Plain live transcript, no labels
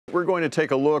We're going to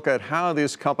take a look at how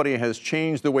this company has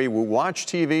changed the way we watch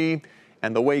TV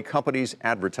and the way companies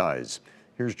advertise.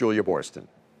 Here's Julia Boorstin.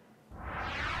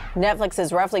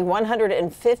 Netflix's roughly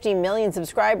 150 million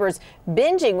subscribers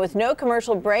binging with no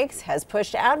commercial breaks has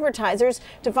pushed advertisers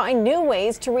to find new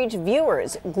ways to reach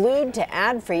viewers glued to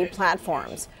ad-free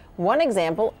platforms. One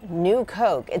example, New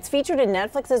Coke. It's featured in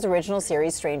Netflix's original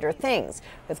series Stranger Things,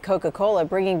 with Coca-Cola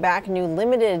bringing back new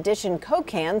limited edition Coke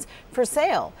cans for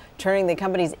sale, turning the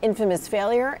company's infamous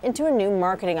failure into a new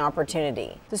marketing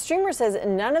opportunity. The streamer says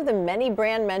none of the many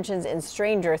brand mentions in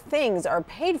Stranger Things are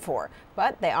paid for,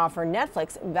 but they offer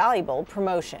Netflix valuable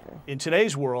promotion. In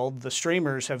today's world, the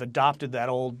streamers have adopted that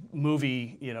old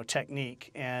movie,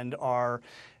 technique and are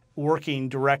working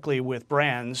directly with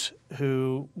brands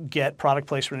who get product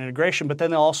placement integration, but then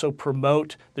they'll also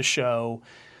promote the show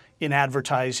in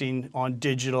advertising, on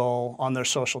digital, on their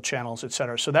social channels, et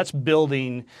cetera. So that's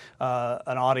building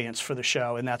an audience for the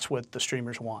show, and that's what the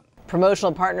streamers want.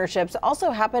 Promotional partnerships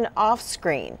also happen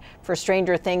off-screen. For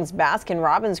Stranger Things,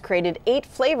 Baskin-Robbins created 8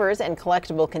 flavors and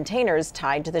collectible containers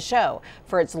tied to the show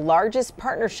for its largest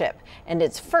partnership, and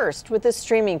its first with a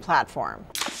streaming platform.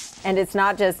 And it's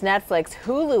not just Netflix.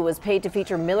 Hulu was paid to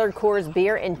feature Miller Coors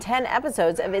beer in 10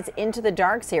 episodes of its Into the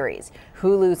Dark series.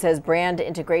 Hulu says brand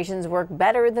integrations work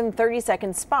better than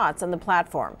 30-second spots on the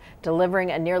platform,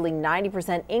 delivering a nearly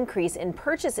 90% increase in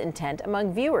purchase intent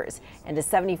among viewers and a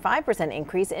 75%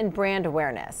 increase in brand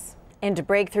awareness. And to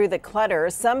break through the clutter,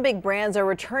 some big brands are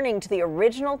returning to the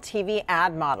original TV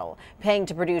ad model, paying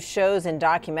to produce shows and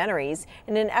documentaries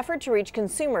in an effort to reach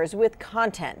consumers with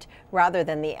content rather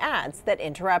than the ads that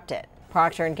interrupt it.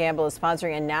 Procter & Gamble is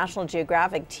sponsoring a National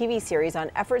Geographic TV series on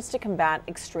efforts to combat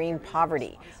extreme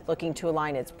poverty, looking to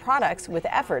align its products with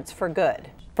efforts for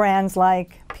good. Brands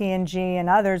like P&G and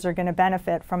others are going to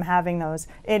benefit from having those.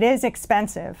 It is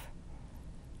expensive.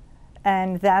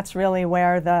 And that's really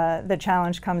where the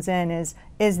challenge comes in, is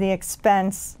the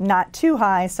expense not too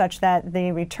high such that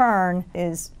the return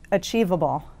is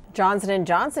achievable. Johnson &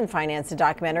 Johnson financed a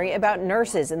documentary about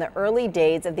nurses in the early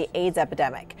days of the AIDS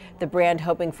epidemic, the brand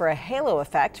hoping for a halo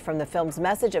effect from the film's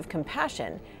message of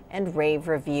compassion and rave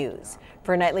reviews.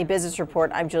 For a Nightly Business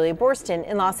Report, I'm Julia Boorstin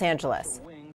in Los Angeles.